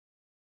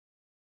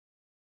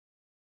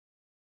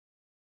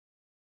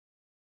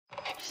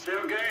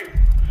Sergei,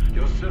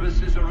 your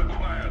services are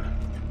required.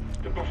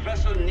 The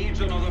professor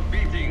needs another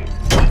beating.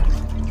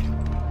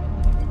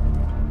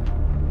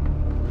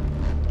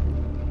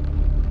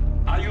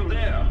 Are you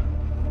there?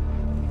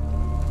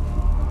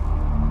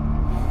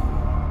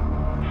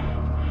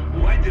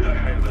 Why did I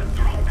hire that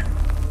drunk?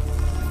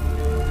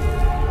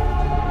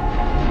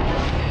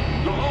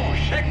 Laurent,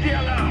 check the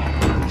alarm!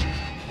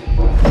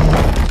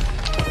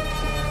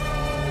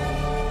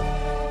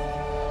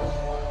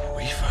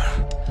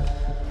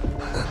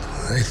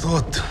 I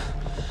thought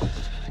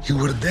you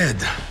were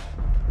dead.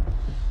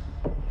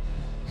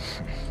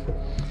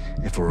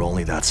 If it were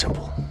only that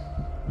simple.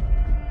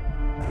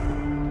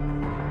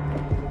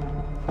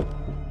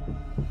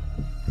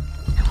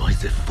 Why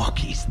the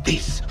fuck is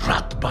this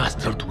rat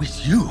bastard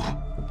with you?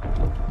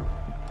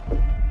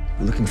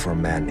 We're looking for a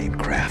man named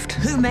Kraft.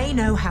 Who may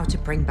know how to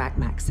bring back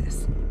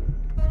Maxis.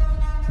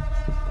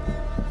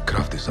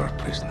 Kraft is our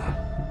prisoner.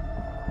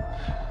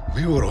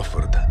 We were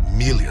offered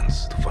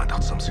millions to find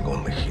out something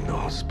only he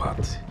knows,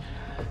 but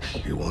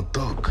he won't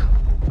talk.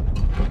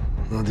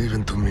 Not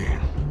even to me.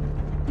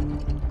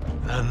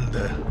 And,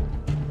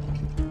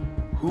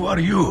 who are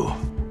you?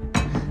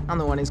 I'm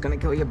the one who's gonna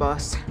kill your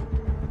boss.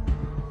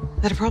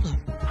 That a problem?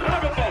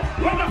 Rabble,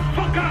 where the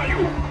fuck are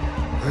you?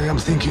 I am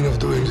thinking of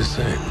doing the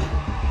same.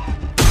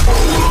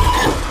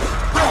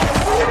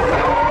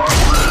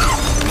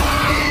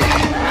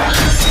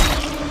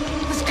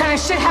 This kind of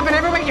shit happen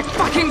everywhere you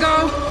fucking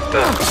go!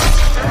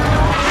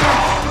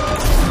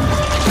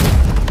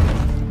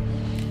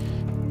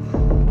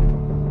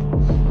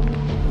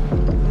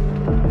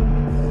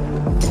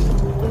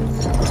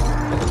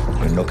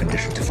 We're in no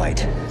condition to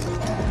fight.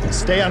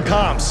 Stay on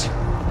comms.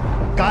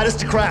 Guide us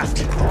to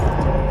Kraft.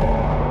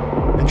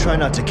 And try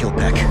not to kill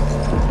Peck.